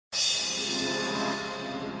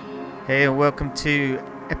Hey, and welcome to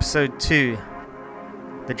episode 2,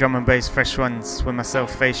 the drum and bass fresh ones with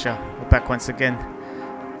myself, FAYSHA. We're back once again.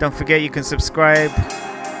 Don't forget you can subscribe,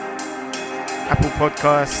 Apple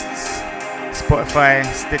Podcasts, Spotify,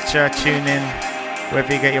 Stitcher, TuneIn,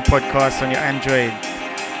 wherever you get your podcasts on your Android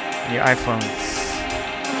and your iPhones.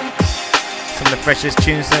 Some of the freshest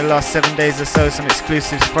tunes in the last 7 days or so, some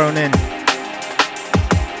exclusives thrown in.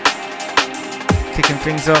 Kicking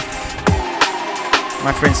things off,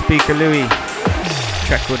 my friend Speaker Louis,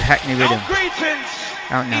 track called Hackney Riddim. Greetings,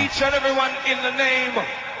 out now. Each and everyone in the name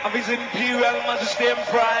of His Imperial Majesty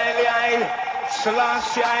Emperor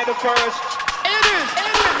Selassie the First.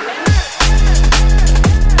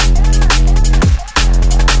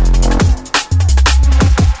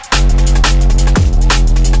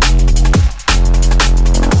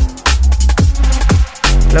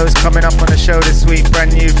 Lows coming up on the show this week,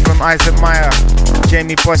 brand new from Isaac Meyer,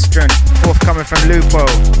 Jamie Bostron, forthcoming from Lupo.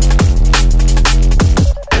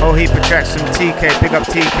 Whole heap of tracks from TK, big up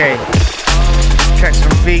TK. Tracks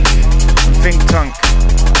from Veak, from Tonk,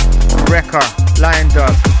 Wrekka,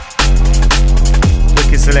 Liondub.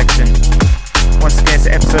 Wicked selection. Once again, it's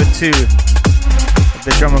episode 2 of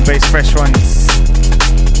the drum and bass fresh ones.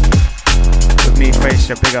 With me,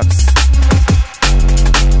 FAYSHA, big ups.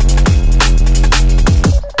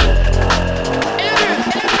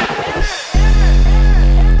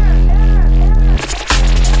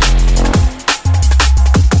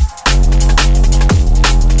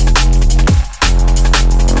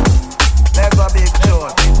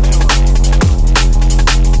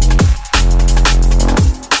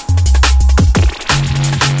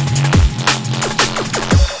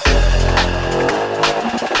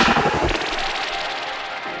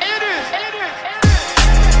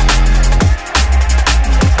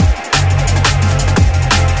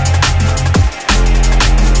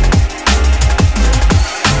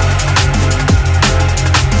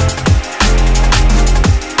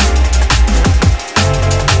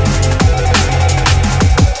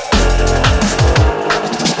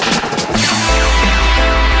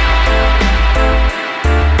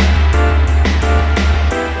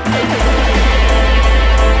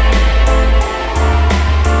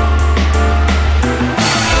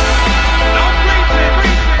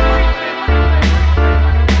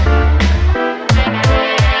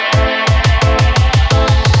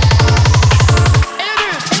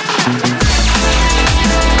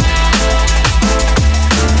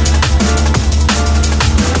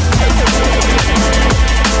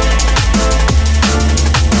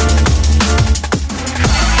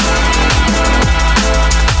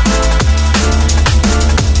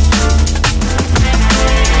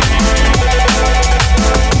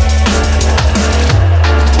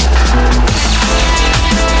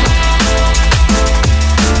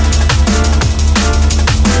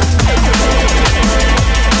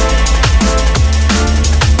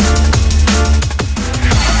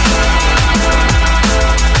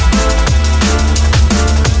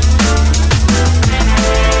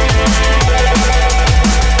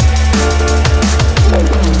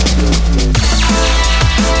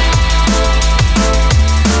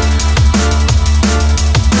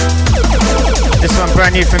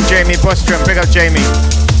 From Jamie Bostron, big up Jamie.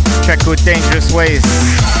 Track called Dangerous Ways.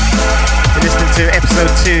 You're listening to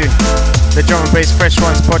episode 2, the Drum and Bass Fresh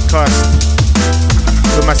Ones podcast.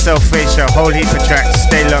 With myself, FAYSHA, whole heap of tracks.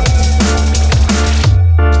 Stay locked.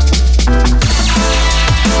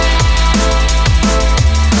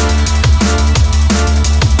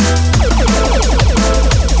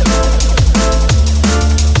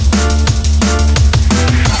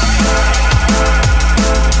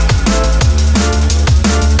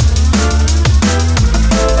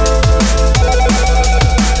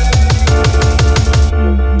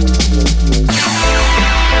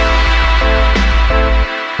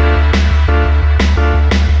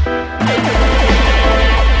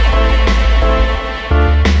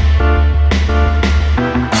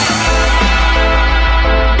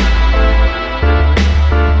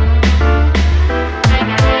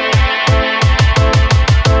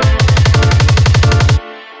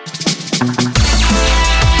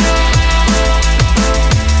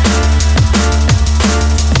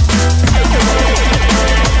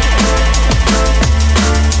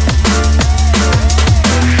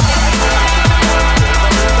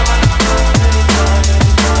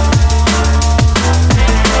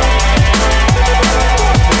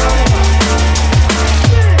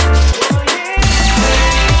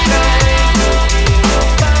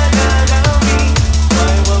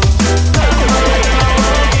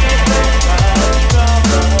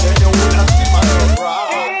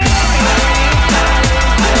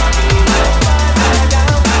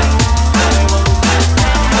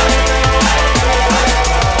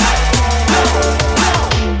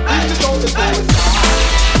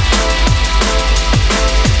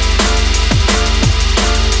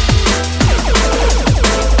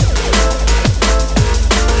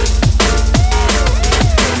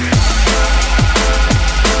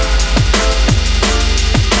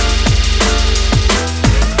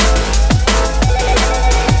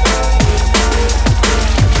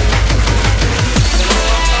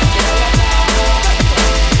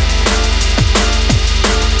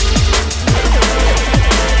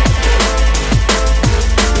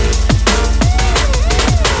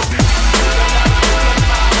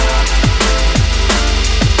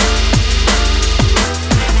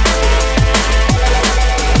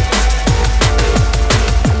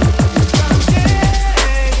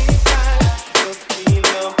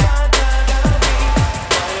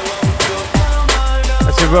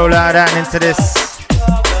 roll out of that and into this.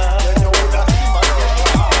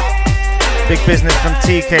 Big business from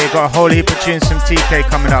TK. Got a whole heap of tunes from TK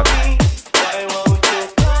coming up.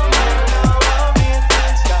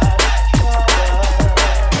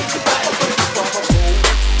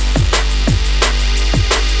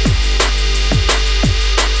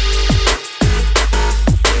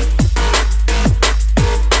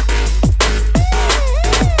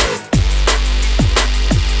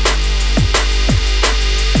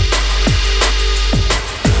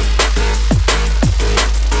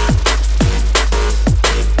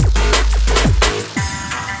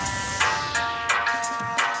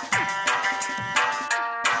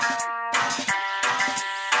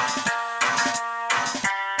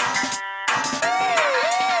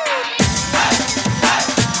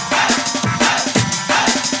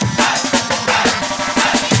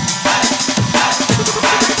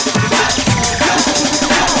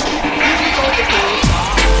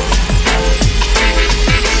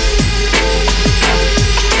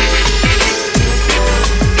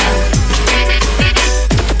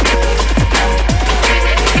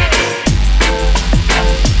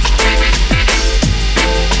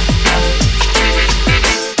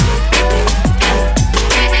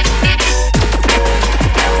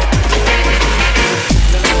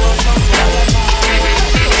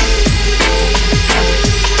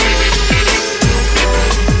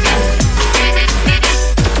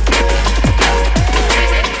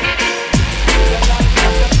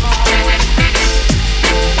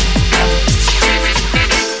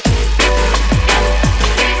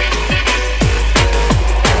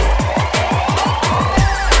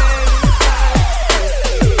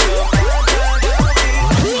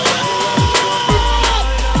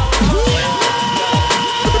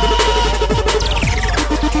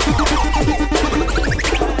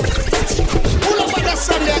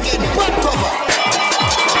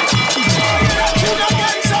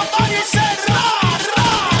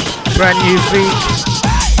 Brand new Veak.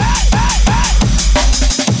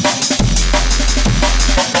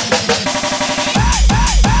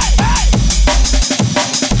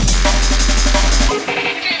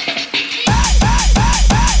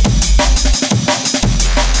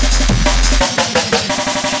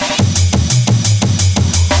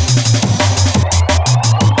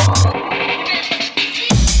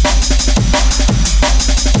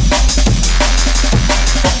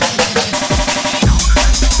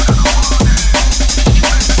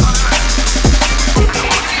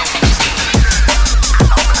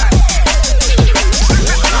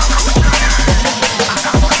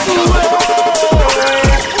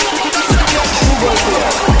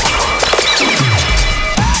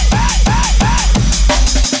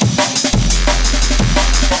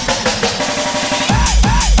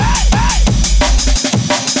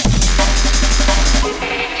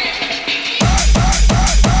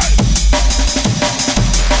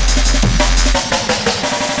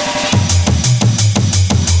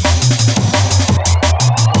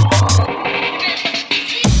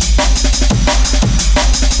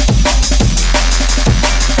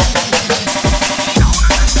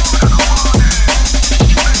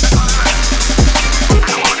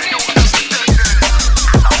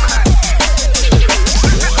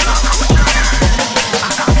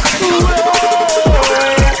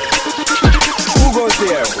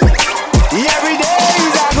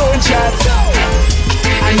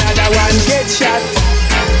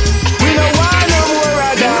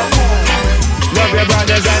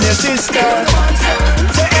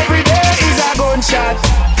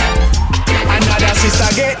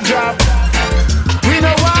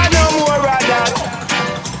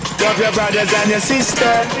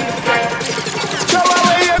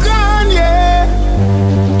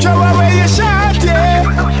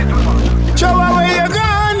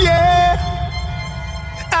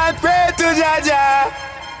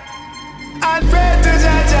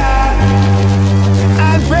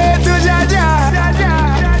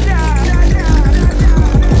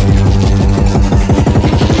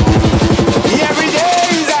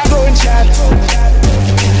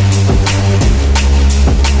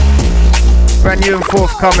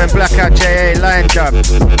 Forthcoming, Blackout, J.A., Liondub,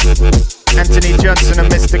 Anthony Johnson and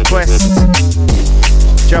Mr. Quest,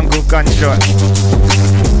 Jungle Gunshot.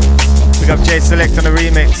 We got J Select on the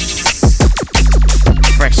remix.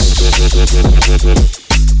 Fresh.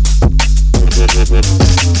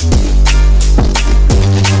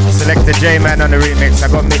 Selecta J-Man on the remix. I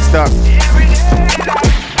got mixed up.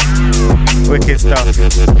 Wicked stuff.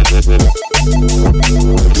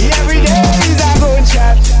 Every day is a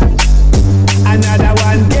gunshot. Another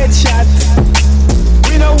one get shot.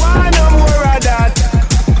 We don't want no more of that.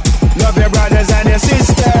 Love your brothers and your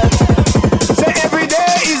sisters. So every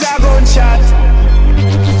day is a gunshot.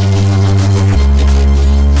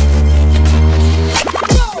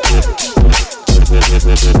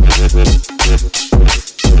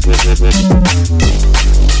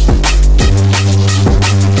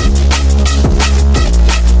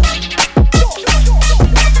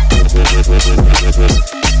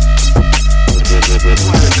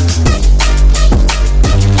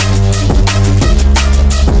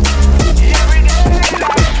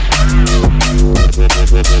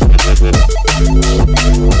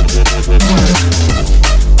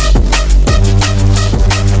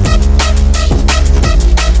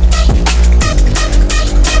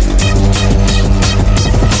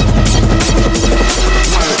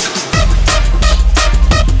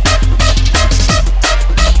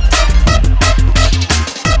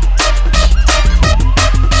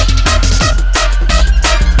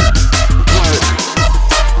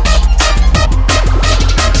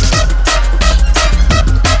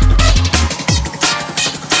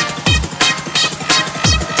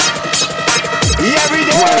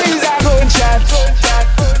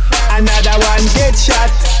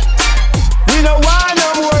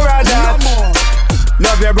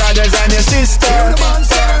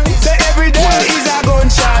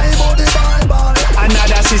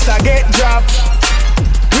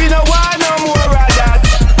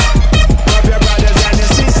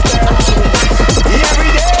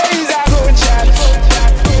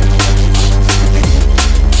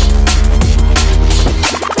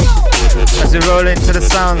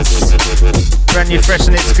 Brand new, fresh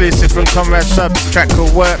and exclusive from Conrad Subs, track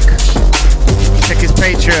called Work. Check his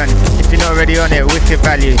Patreon if you're not already on it. Wicked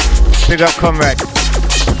value. Big up Conrad.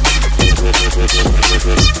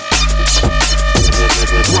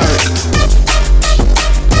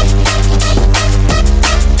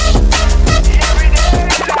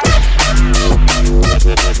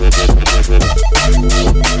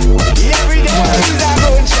 Every day is a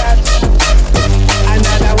gunshot.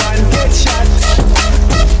 Another one get shot.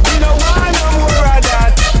 We don't want no more of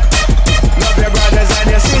that. Love your brothers and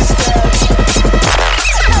your sisters.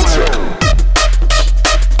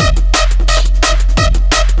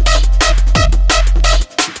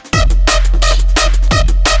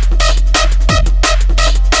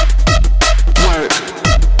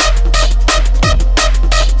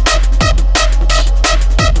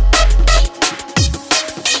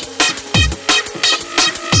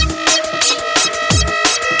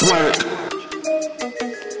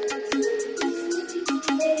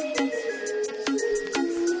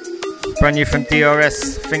 Brand new from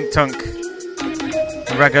DRS, Think Tonk,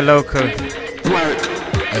 Ragoloco.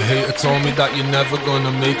 A hater told me that you're never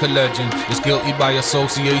gonna make a legend. It's guilty by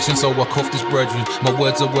association, so I cuffed his brethren. My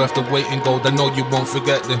words are worth the weight in gold, I know you won't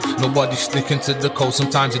forget them. Nobody's sticking to the code,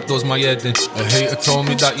 sometimes it does my head in. A hater told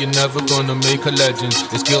me that you're never gonna make a legend.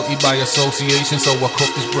 It's guilty by association, so I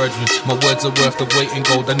cuffed his brethren. My words are worth the weight in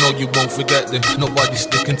gold, I know you won't forget them. Nobody's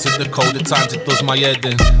sticking to the code, at times it does my head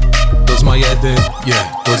in. Does my head in, yeah,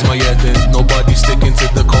 does my head in. Nobody sticking to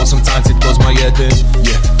the code, sometimes it does my head in.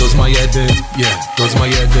 Yeah, does my head in, yeah, does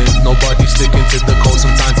my head in. Nobody sticking to the code,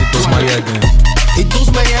 sometimes it does my head in. It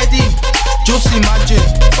does my head in, just imagine.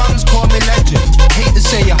 Fans call me legend, hate to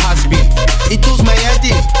say it has been. It does my head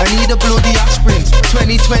in, I need a bloody aspirin.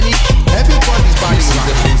 2020, everybody's body. You see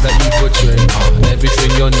the things that you portray,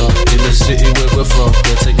 everything you're not. In the city where we're from,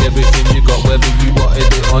 they take everything you got, whether you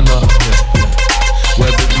wanted it or not. Yeah.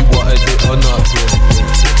 Whether you wanted it or not,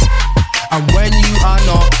 And when you are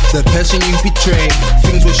not the person you betray,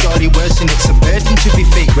 things will surely worsen. It's a burden to be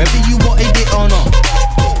fake, whether you wanted it or not.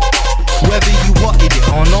 Whether you wanted it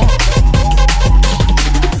or not.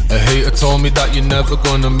 A hater told me that you're never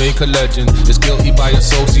gonna make a legend. It's guilty by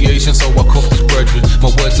association, so I cuffed his brethren.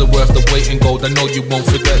 My words are worth the weight in gold, I know you won't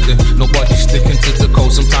forget them. Nobody's sticking to the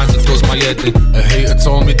code, sometimes it does my head in. A hater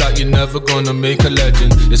told me that you're never gonna make a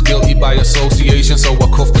legend. It's guilty by association, so I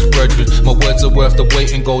cuffed his brethren. My words are worth the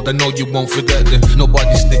weight in gold, I know you won't forget them.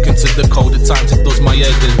 Nobody's sticking to the code, at times it does my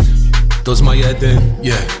head in. Does my head in,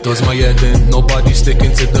 yeah, does my head in. Nobody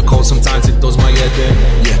sticking to the code, sometimes it does my head in.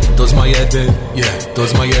 Yeah, does my head in, yeah,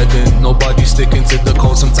 does my head in. Nobody sticking to the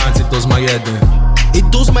code, sometimes it does my head in. It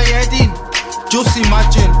does my head in, just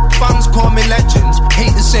imagine. Fans call me legend,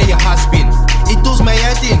 hate to say it has been. It does my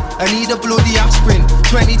head in, I need a bloody aspirin.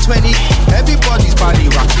 2020, everybody's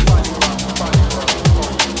body rocking.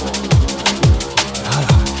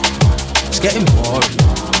 It's getting boring.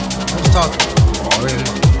 Let's talk boring.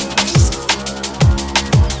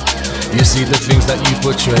 You see the things that you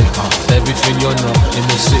portray, everything you're not. In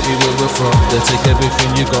the city where we're from, they take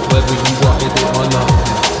everything you got, whether you wanted it or not.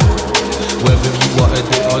 whether you wanted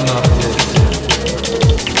it or not.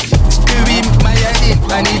 It's doing my head in,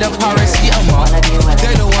 I need a paracetamol.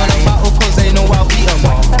 They don't wanna battle cause they know I'll beat 'em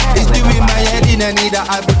all. It's doing my head in, I need a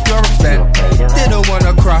ibuprofen. They don't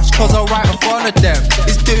wanna crash cause I'll right in front of them.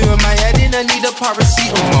 It's doing my head in, I need a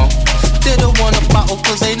paracetamol. They don't wanna battle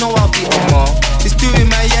cause they know I'll beat 'em all. It's doing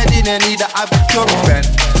my head in, I need a ibuprofen.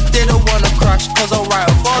 They don't wanna crash cause I'll right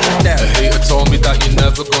in front of them. A hater told me that you're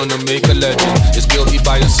never gonna make a legend. It's guilty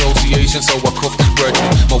by association, so I cuffed his brethren.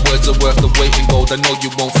 My words are worth the weight in gold, I know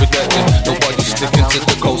you won't forget them. Nobody's sticking to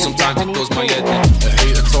the code, sometimes it does my head in. A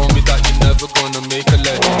hater told me that you're never gonna make a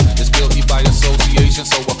legend. It's guilty by association,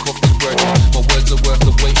 so I cuffed his brethren. My words are worth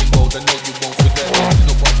the weight in gold, I know you won't forget them.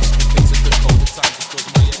 Nobody's sticking to the code, sometimes it does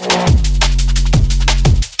my head in.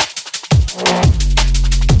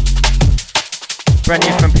 Brand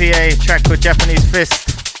new from PA, track called Japanese Fist.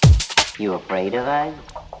 You afraid of us?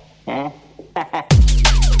 Eh?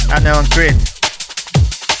 Out now on Grid.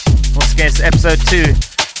 Once again, it's episode 2,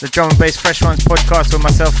 the Drum and Bass Fresh Ones podcast with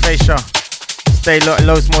myself, FAYSHA. Stay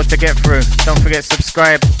loads more to get through. Don't forget to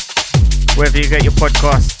subscribe wherever you get your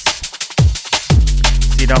podcasts,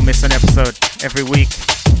 so you don't miss an episode every week.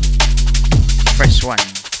 Fresh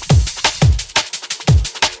Ones.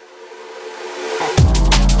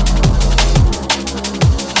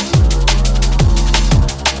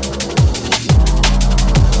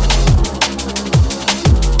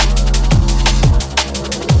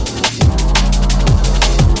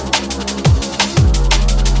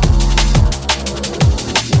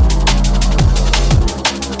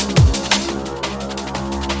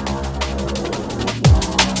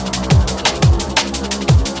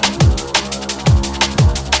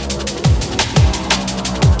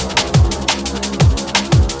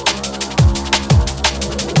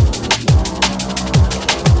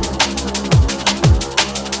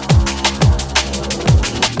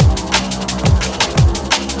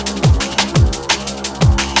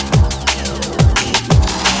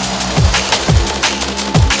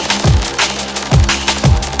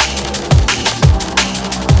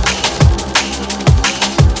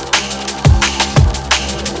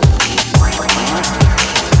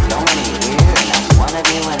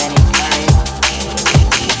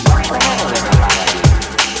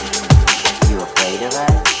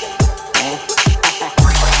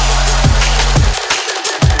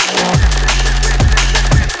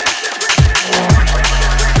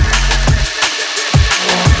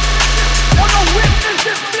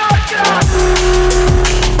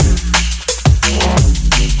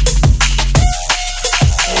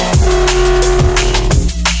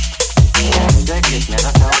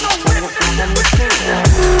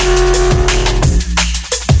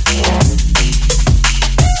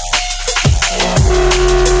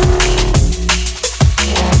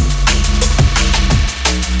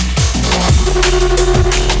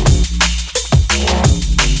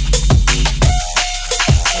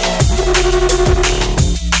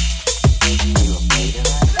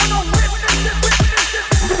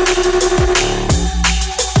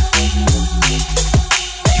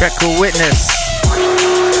 Witness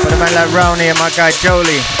for the man like Rowney and my guy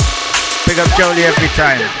Jolie. Big up Jolie every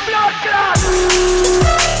time.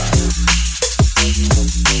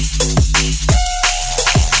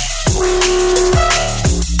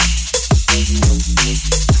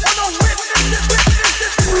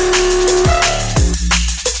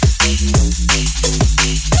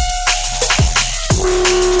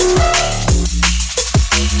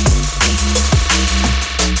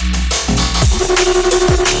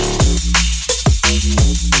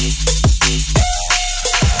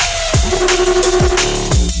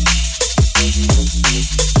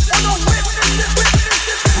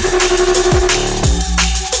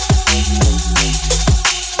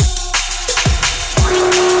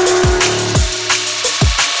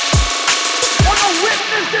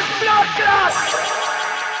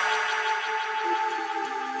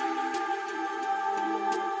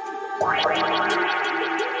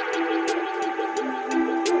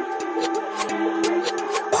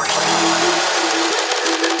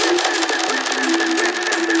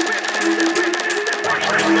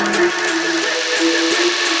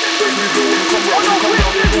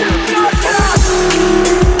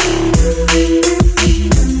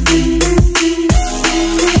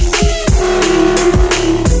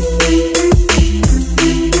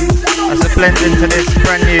 Blends into this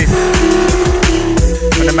brand new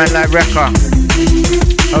from a man like Wrekka.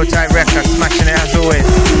 Hold tight Wrekka, smashing it as always.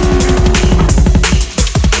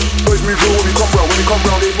 Boys move when we come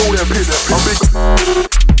round, they roll their piss. I'm big.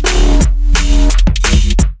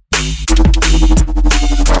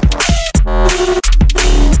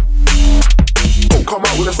 Come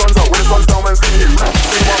out when the sun's out,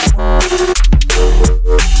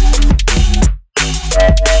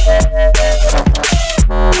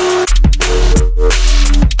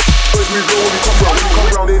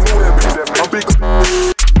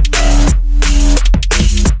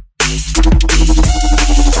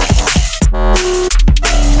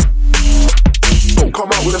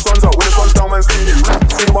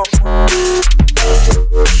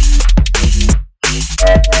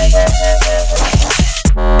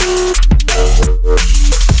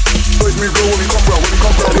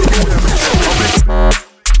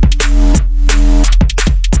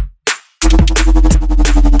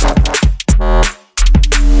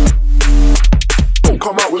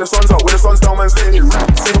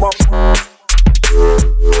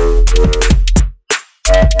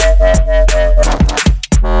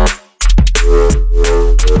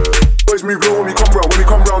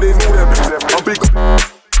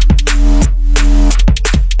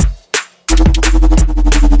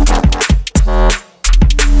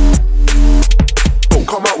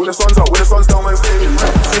 when the sun's out, when the sun's down, man, stay in.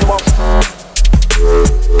 See them up.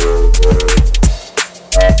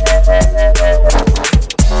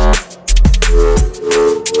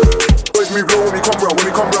 Boys move low when we come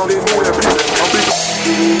round, they know they're big. I'm big.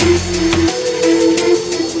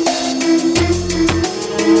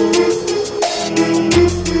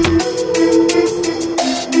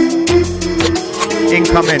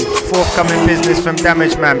 Incoming, forthcoming business from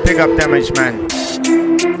Damageman. Big up Damageman.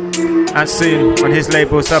 And soon on his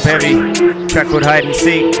label Sub Heavy, track called Hide and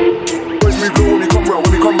Seek. Boys move low when we come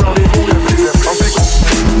round, they know they're big. I'm big.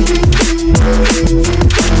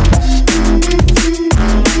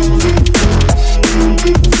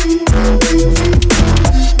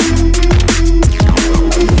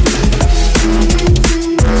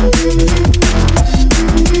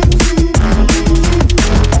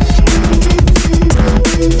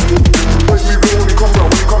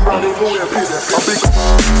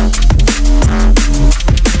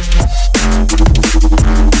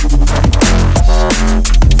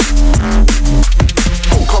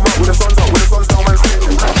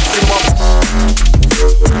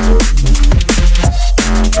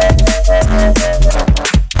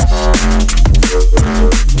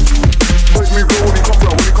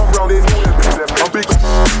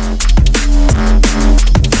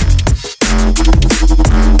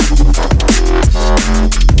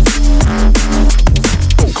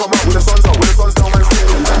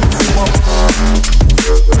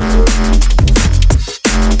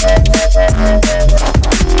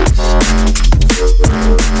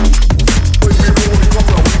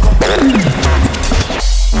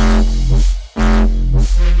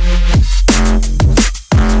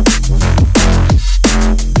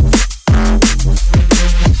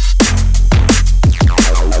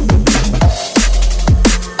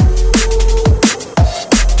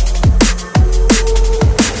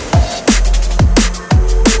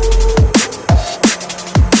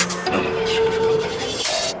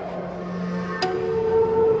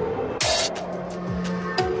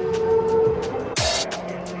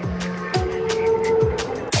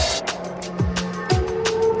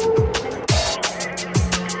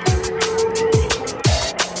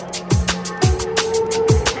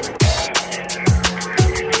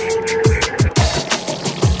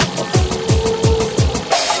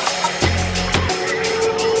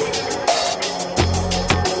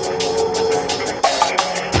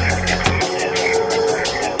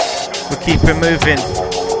 Moving.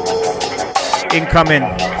 Incoming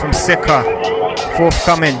from Sikka.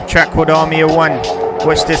 Forthcoming track called Army of One.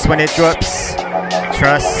 Watch this when it drops.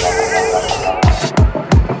 Trust.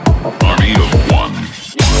 Army of One.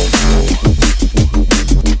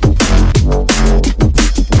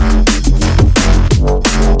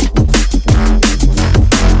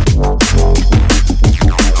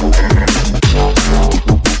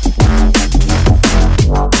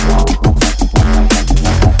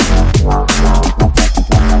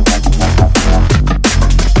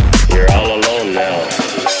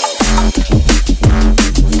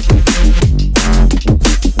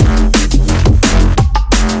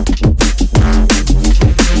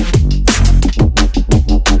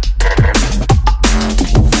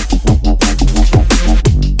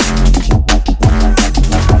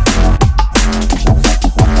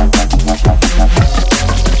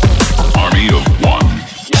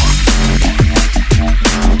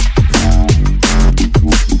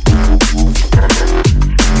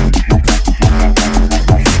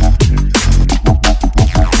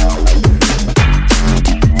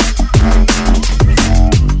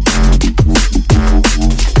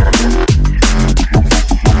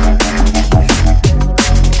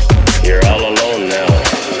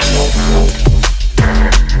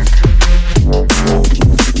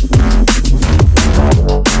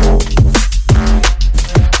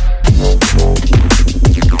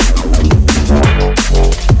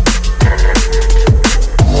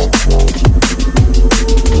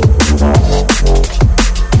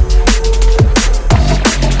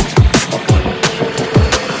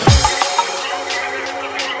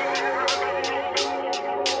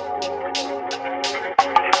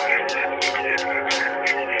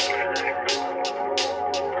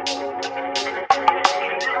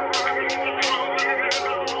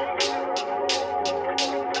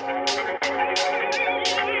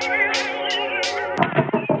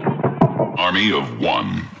 Army of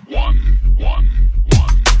One.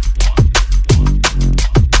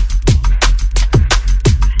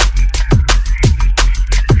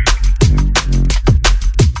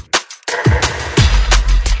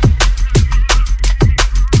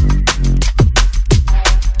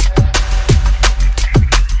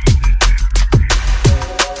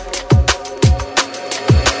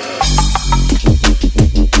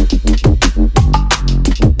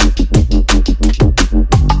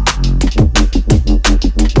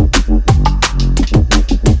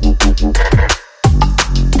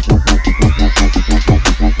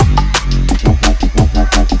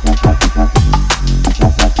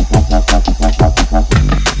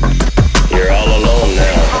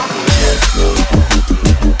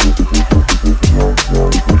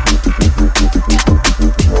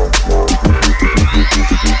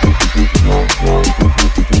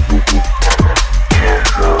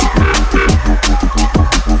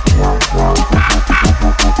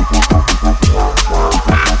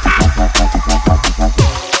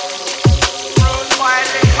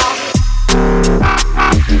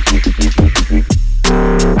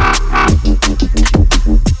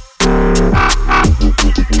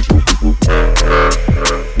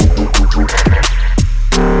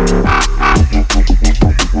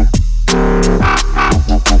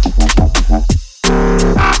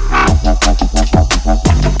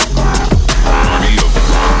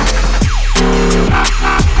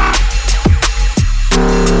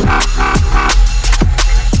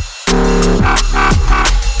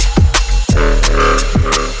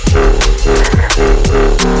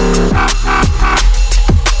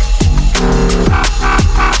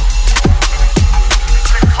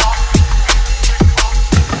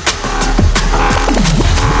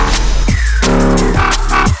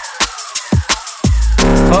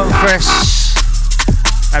 fresh.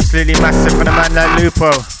 Absolutely massive for the man like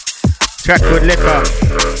Lupo. Track called Licka.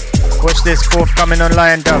 Watch this forthcoming on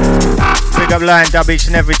Liondub. Big up Liondub each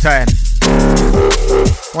and every time.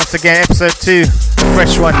 Once again, episode 2, the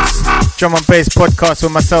fresh ones. Drum and bass podcast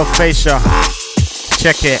with myself, FAYSHA.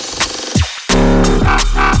 Check it.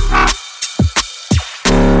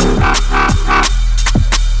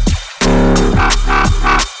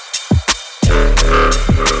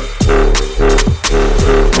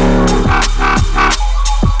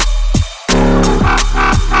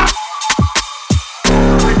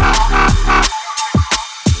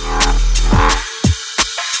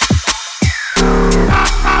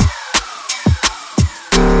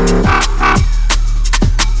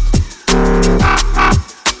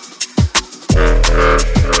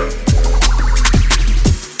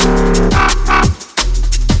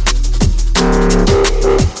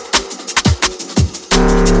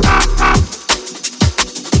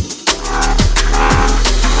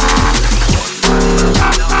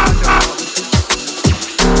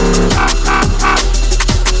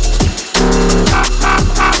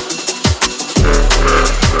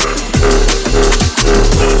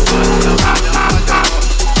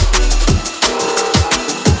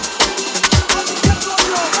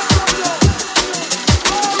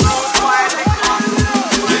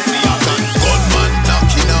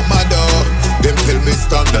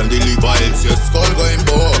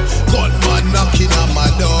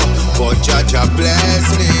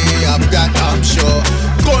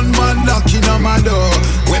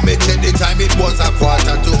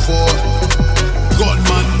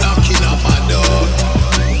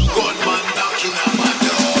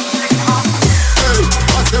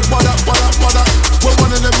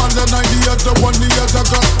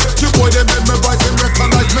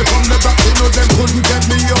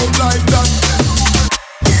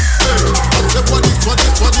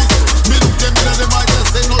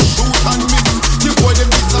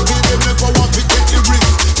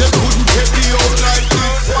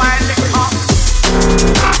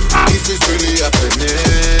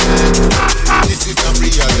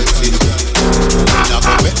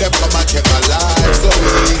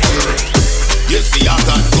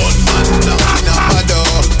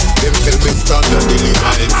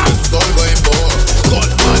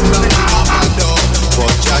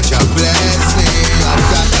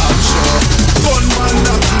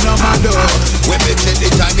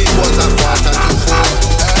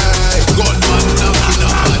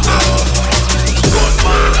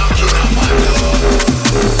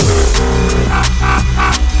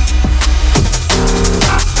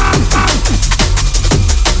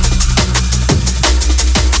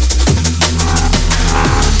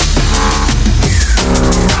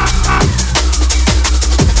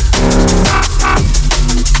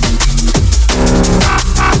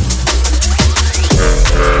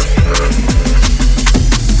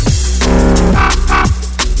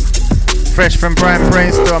 Fresh from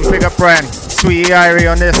Brainstorm, big up Brian. Sweet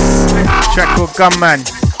Irie on this track called Gunman.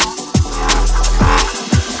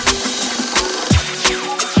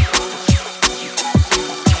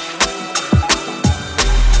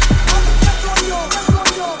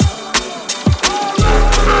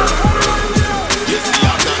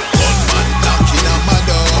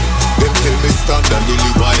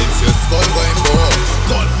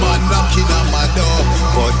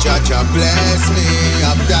 Jaja bless me,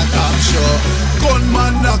 I'm that I'm sure.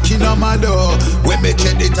 Gunman knocking on my door. When me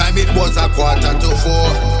check the time, it was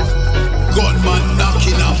 3:45. Gunman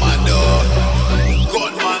knocking on my door.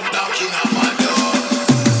 Gunman knocking on my door.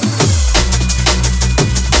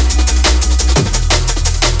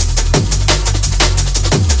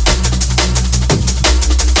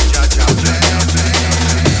 Jaja bless me.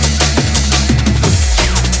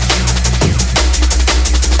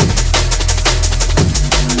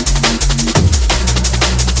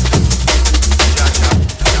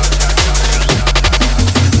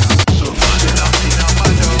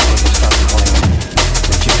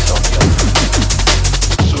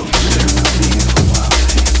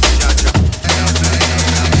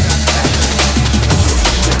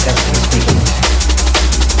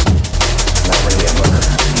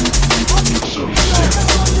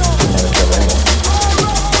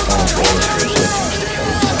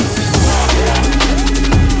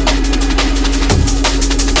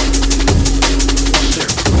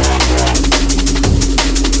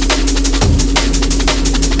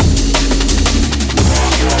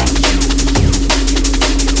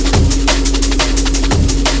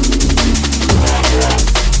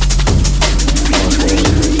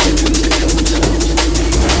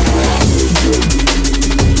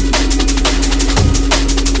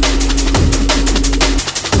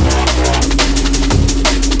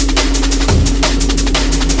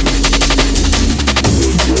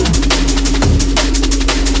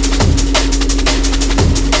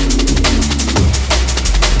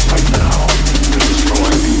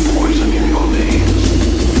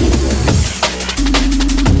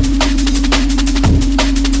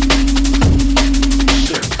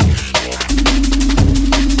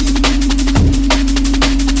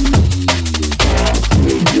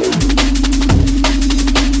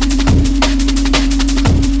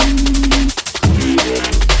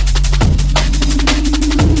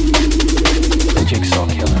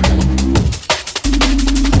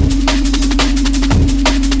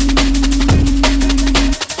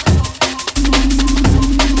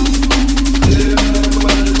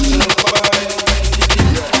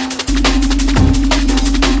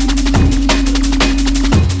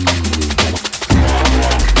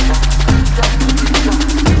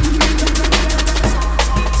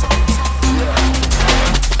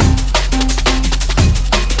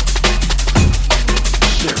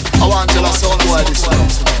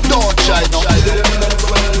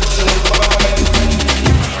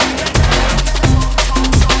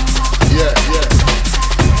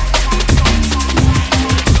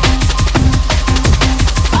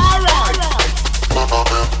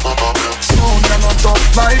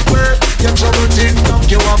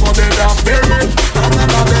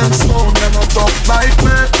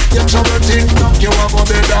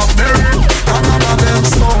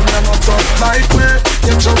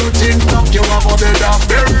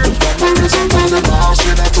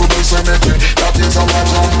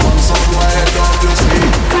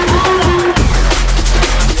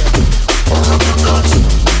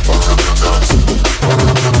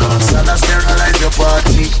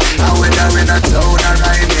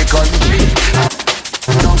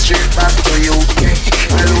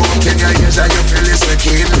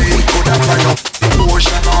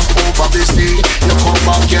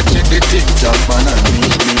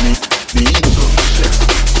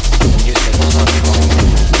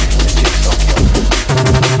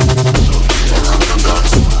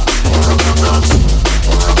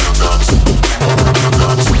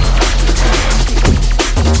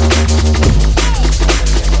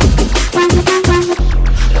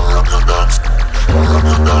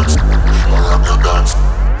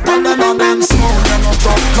 And none of them sound and not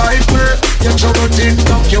up like me. You trouble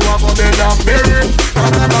TikTok, you have a bed and bury.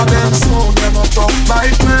 And none of them sound and not up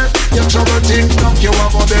like me. You trouble TikTok, you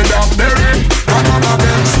have a bed and bury. And none of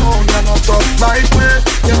them sound and not up like me.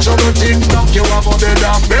 You trouble TikTok, you have a bed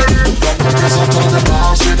and bury. From the prison to the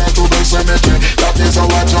house, in to the cemetery. That is how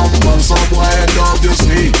I jump on some boy end up, you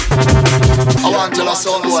see. I want to tell a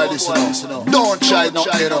son boy this, you know. Don't try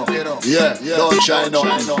nothing, you know. Yeah, don't try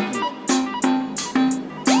nothing.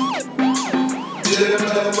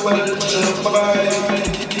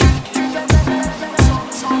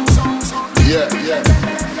 Yeah.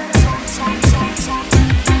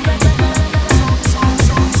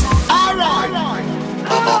 Alright.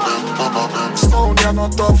 Stone, you're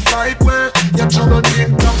not a fight way. You're trouble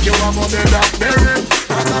TikTok, you have a bed and bury.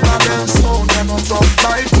 Another them stone, you're not a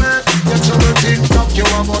fight way. You're trouble TikTok, you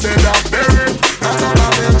have a bed and bury.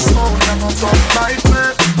 Another them stone, you're not a fight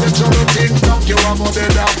way. You're trouble TikTok, you have a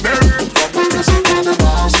bed and bury. Prison to the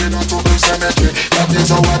house, in to the cemetery. That is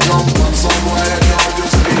how I jump on somewhere, now you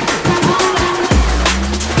see.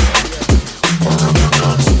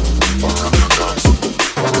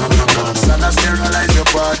 Son, I sterilize your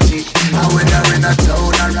party. I whether in a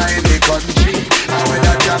town or in the country. I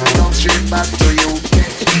whether jump down straight back to UK.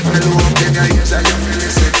 Well, up in your ears and you feel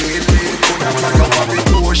it secretly. Could have fly over the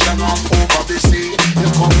ocean or over the sea. You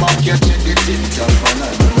come back, you check the TikTok on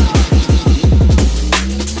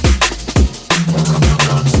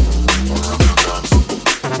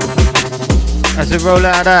as we roll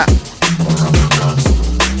out of that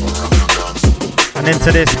and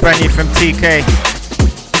into this brand new from TK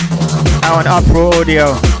out on Uproar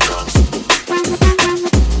Audio.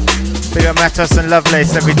 Big up Matos and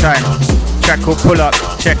Lovelace every time. Track called Pull Up,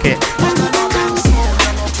 check it.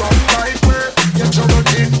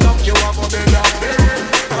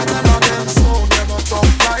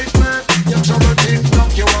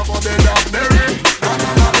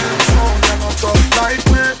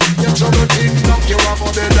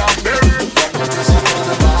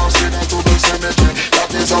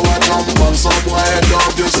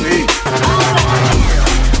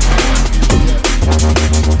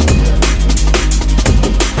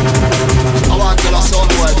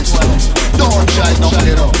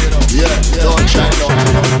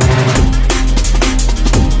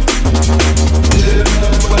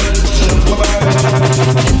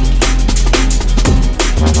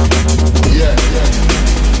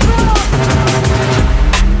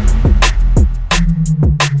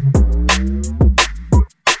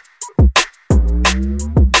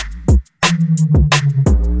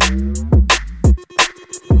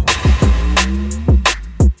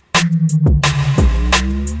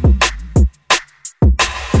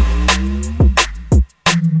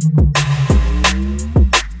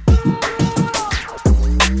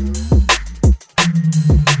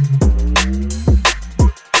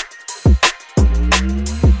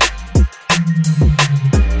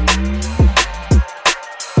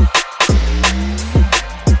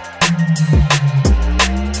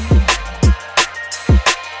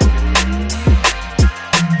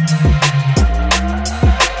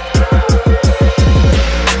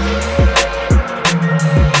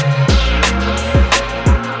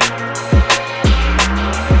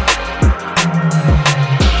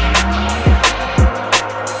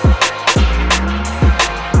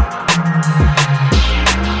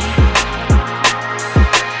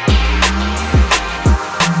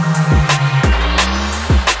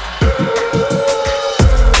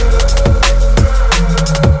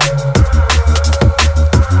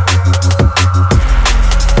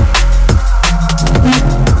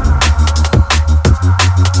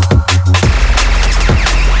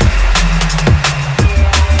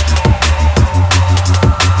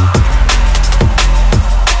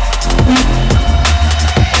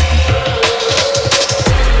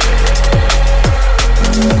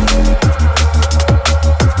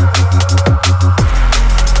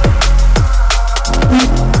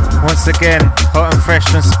 Again, hot and fresh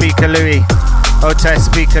from Speaker Louis, Hotel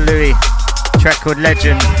Speaker Louis, track called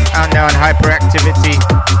Legend, out now on Hyperactivity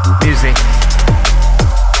Music.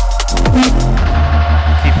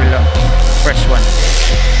 Keep it up, fresh one.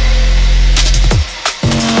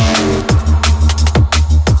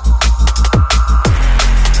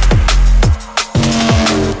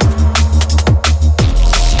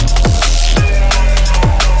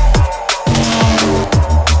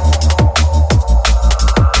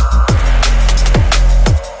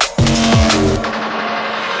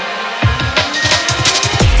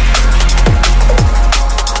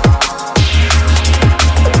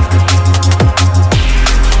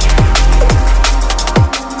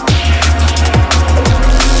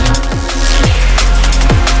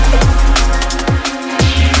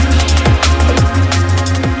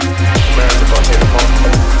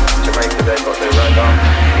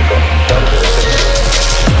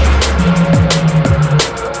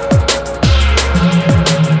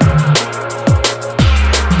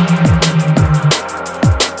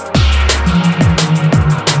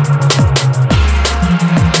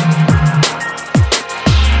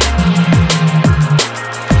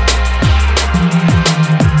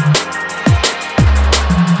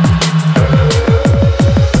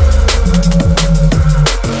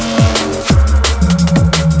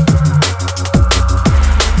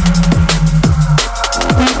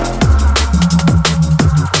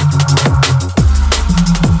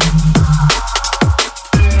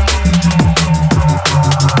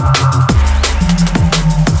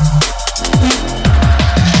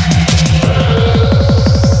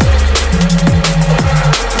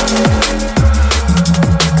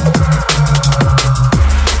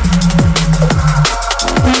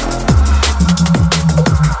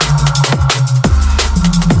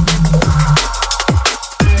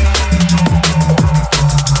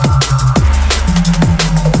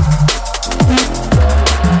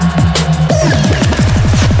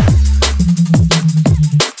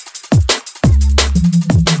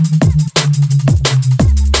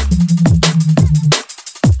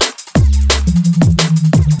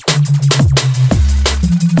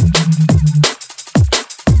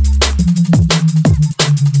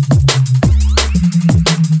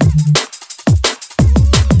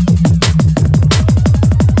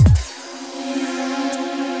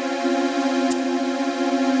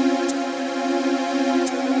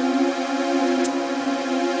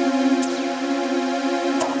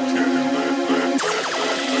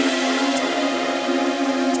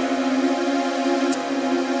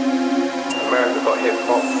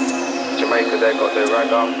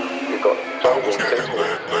 Ryda, you got Tonk and Sikka.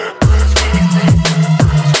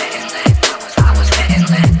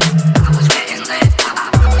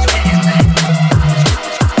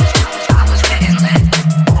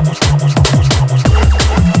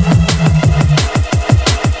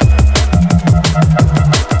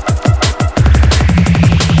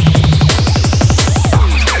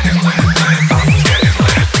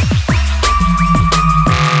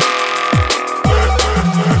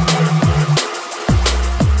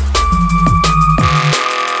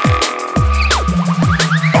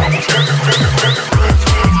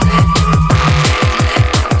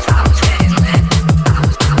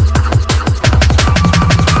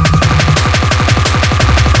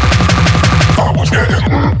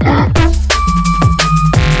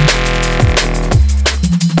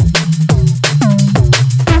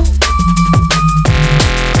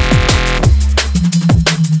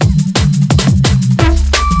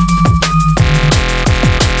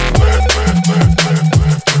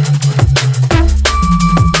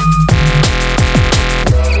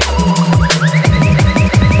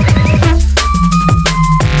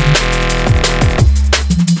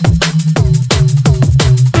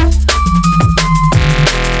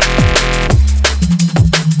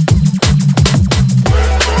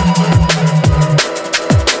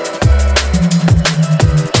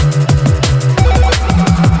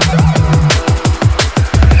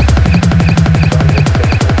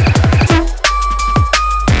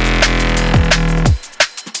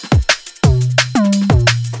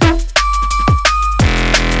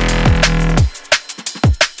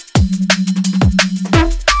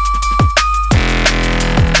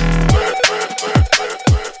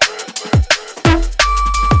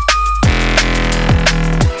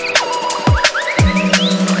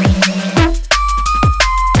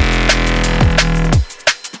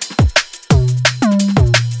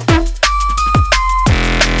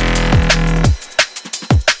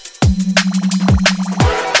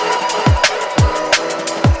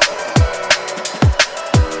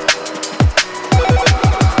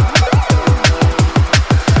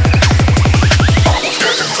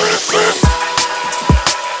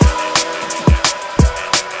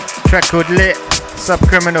 Track called Lit,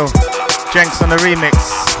 Subcriminal, Jenks on the remix.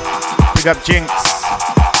 Big up Jinx.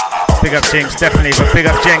 Big up Jinx, definitely, but big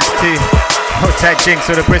up Jenks too. Hold tight Jinx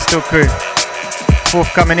or the Bristol crew.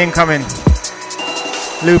 Forthcoming, incoming.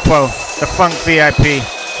 Lupo, the Funk VIP.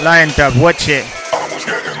 Liondub, watch it.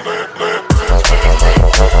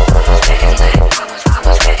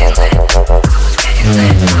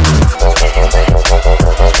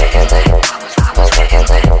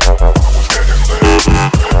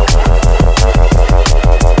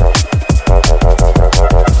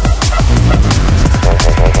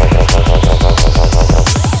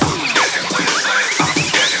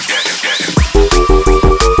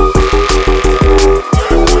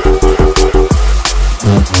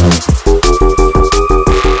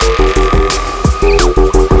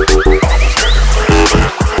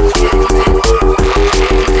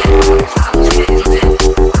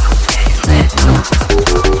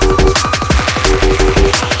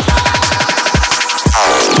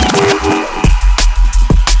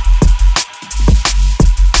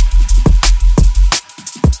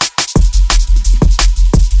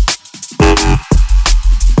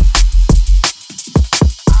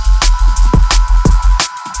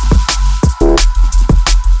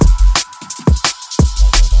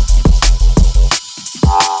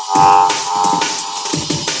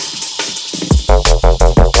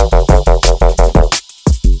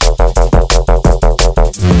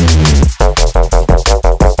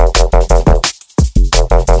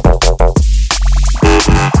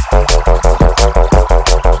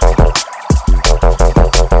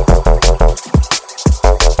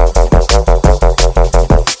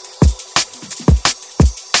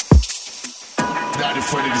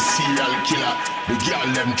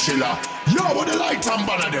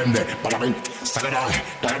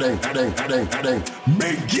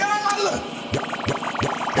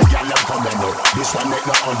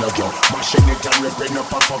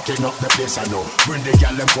 I know. Bring the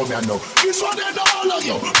gal them come here now. This one they know all of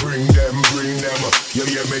you. Bring them. You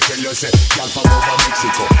hear me tell you say, gal from over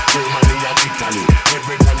Mexico, Germany and Italy.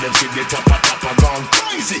 Every time them see the top gone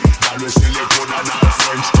crazy. Gal we still a good and our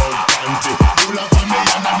French town panty. You love me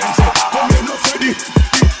and them say, come here no Freddy.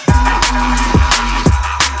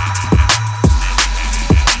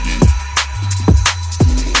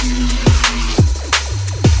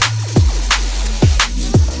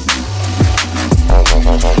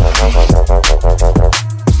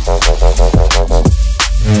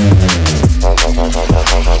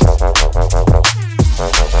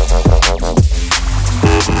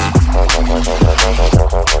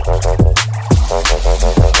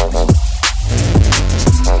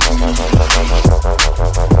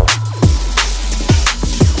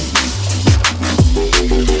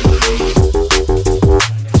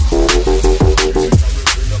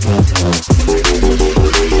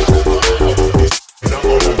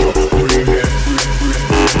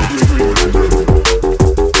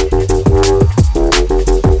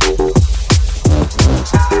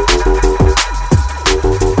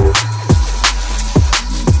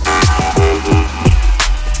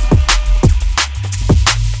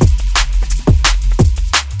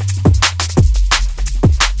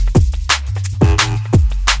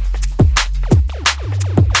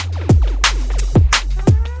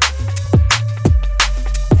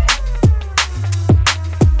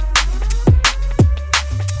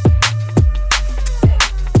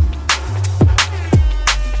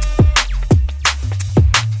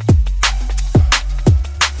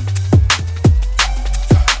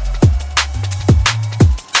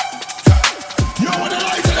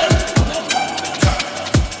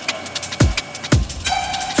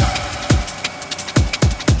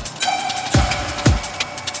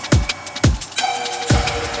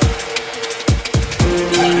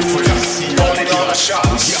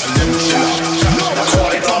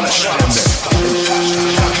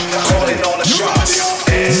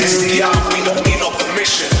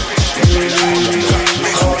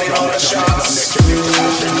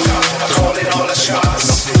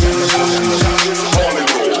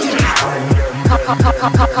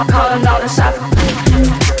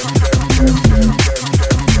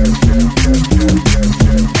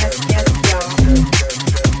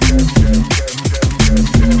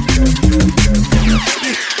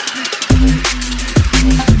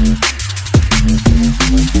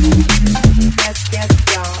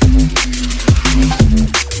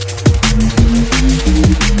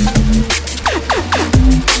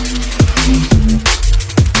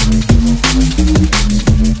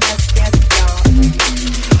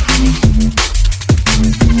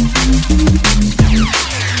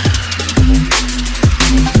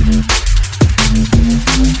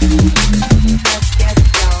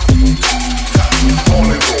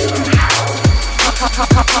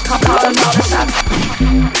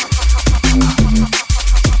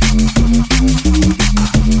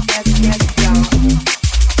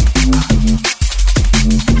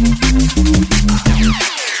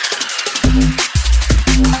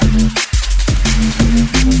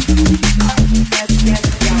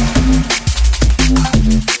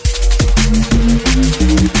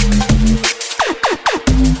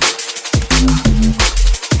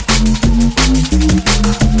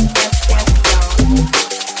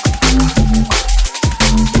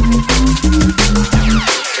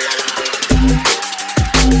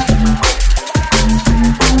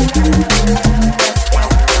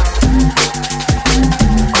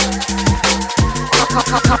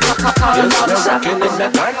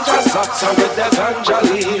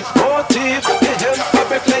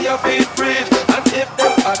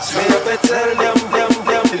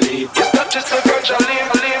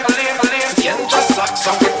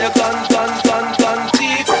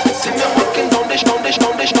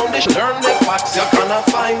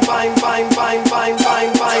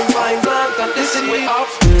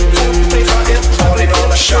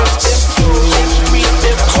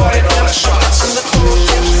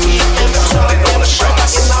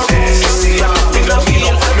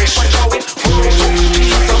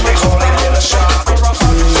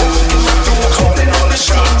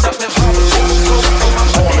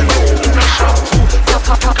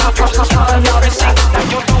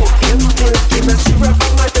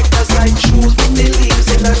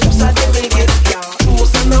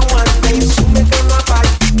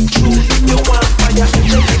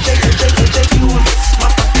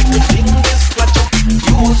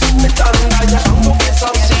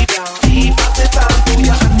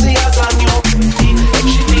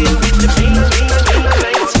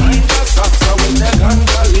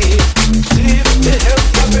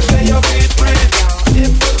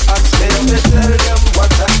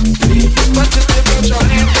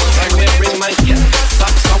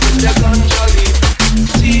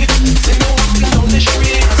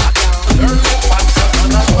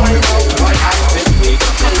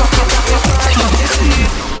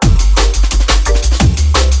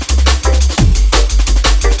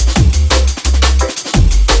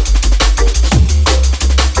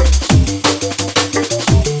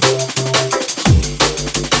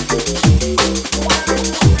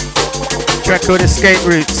 Called Escape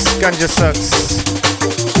Routes, Ganja sucks.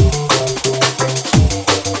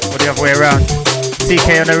 Or the other way around.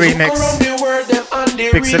 TK on a remix.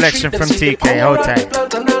 Big selection from TK, hold tight.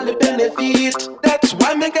 That's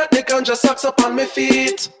why me got the ganja socks up on my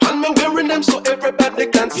feet. And me wearing them so everybody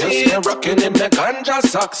can see. Yes, me rocking in the ganja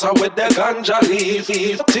socks with the ganja leaf.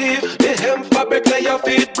 Teeth, the hemp fabric let your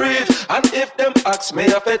feet breathe. And if them ask me, I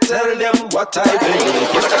have to tell them what I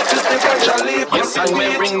believe. Yes, that is the ganja leaf. Yes, I'm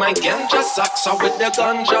wearing my ganja socks with the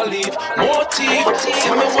ganja leaf. More teeth,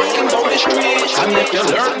 see me walking down the street. And if you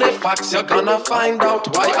learn the facts, you're gonna find out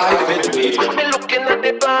why I fit weed. Me looking at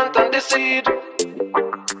the plant and the seed.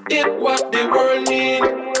 It what the world need.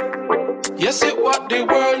 Yes, it what the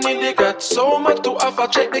world need. They got so much to offer,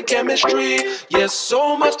 check the chemistry. Yes,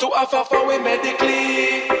 so much to offer for we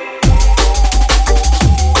medically.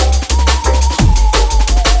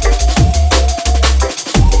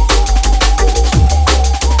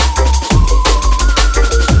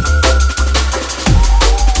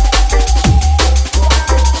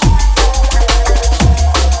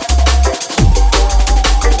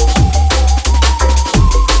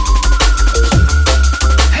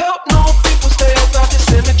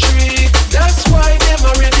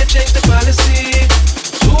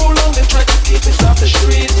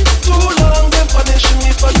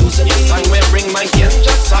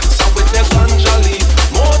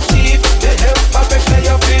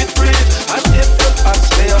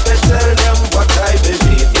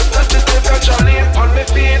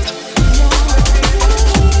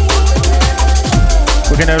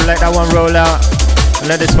 Let that one roll out and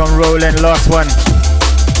let this one roll in. Last one,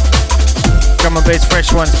 Drum and Bass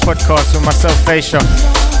Fresh Ones podcast with myself, FAYSHA.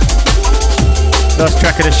 Last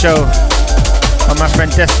track of the show on my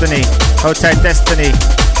friend Destiny. Hold tight, Destiny.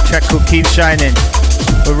 Track called Keep Shining.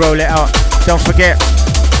 We'll roll it out. Don't forget,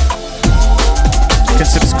 you can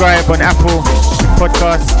subscribe on Apple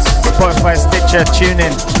Podcasts, Spotify, Stitcher,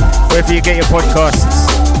 TuneIn, wherever you get your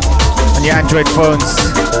podcasts. On your Android phones,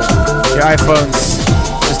 your iPhones.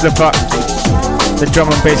 Just look up the Drum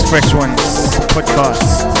and Bass Fresh Ones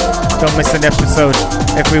podcast. Don't miss an episode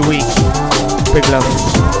every week. Big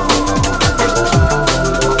love.